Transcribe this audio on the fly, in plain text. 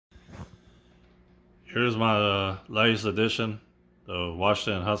Here's my latest edition, the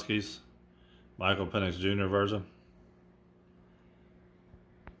Washington Huskies Michael Penix Jr. version.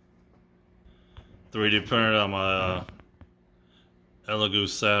 3D printed on my Elegoo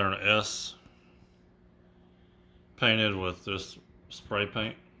Saturn S. Painted with just spray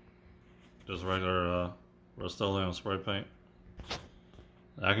paint. Just regular Rust-Oleum spray paint.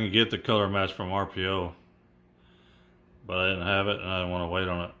 I can get the color match from RPO, but I didn't have it and I didn't want to wait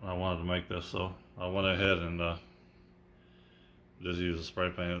on it. I wanted to make this, so I went ahead and just used a spray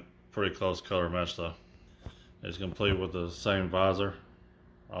paint. Pretty close color match though. It's complete with the same visor,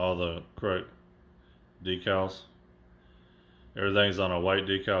 all the correct decals. Everything's on a white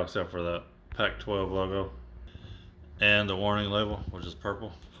decal except for that Pac-12 logo and the warning label, which is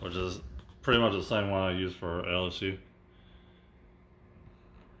purple, which is pretty much the same one I used for LSU.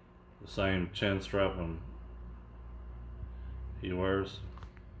 The same chin strap he wears.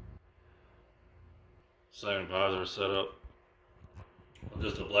 Same visor setup.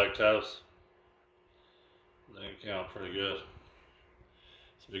 Just the black tabs. They came out pretty good.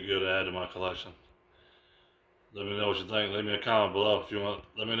 It's be good to add to my collection. Let me know what you think. Leave me a comment below if you want.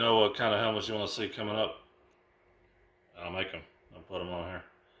 Let me know what kind of helmets you want to see coming up. I'll make them. I'll put them on here.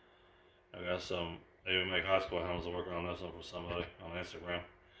 I got some even make high school helmets. I'm working on this one for somebody on Instagram.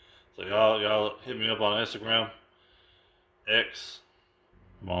 So y'all hit me up on Instagram, X.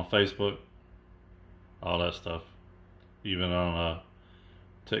 I'm on Facebook, all that stuff, even on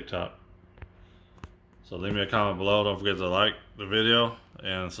TikTok. So leave me a comment below. Don't forget to like the video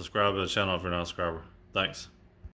and subscribe to the channel if you're not a subscriber. Thanks.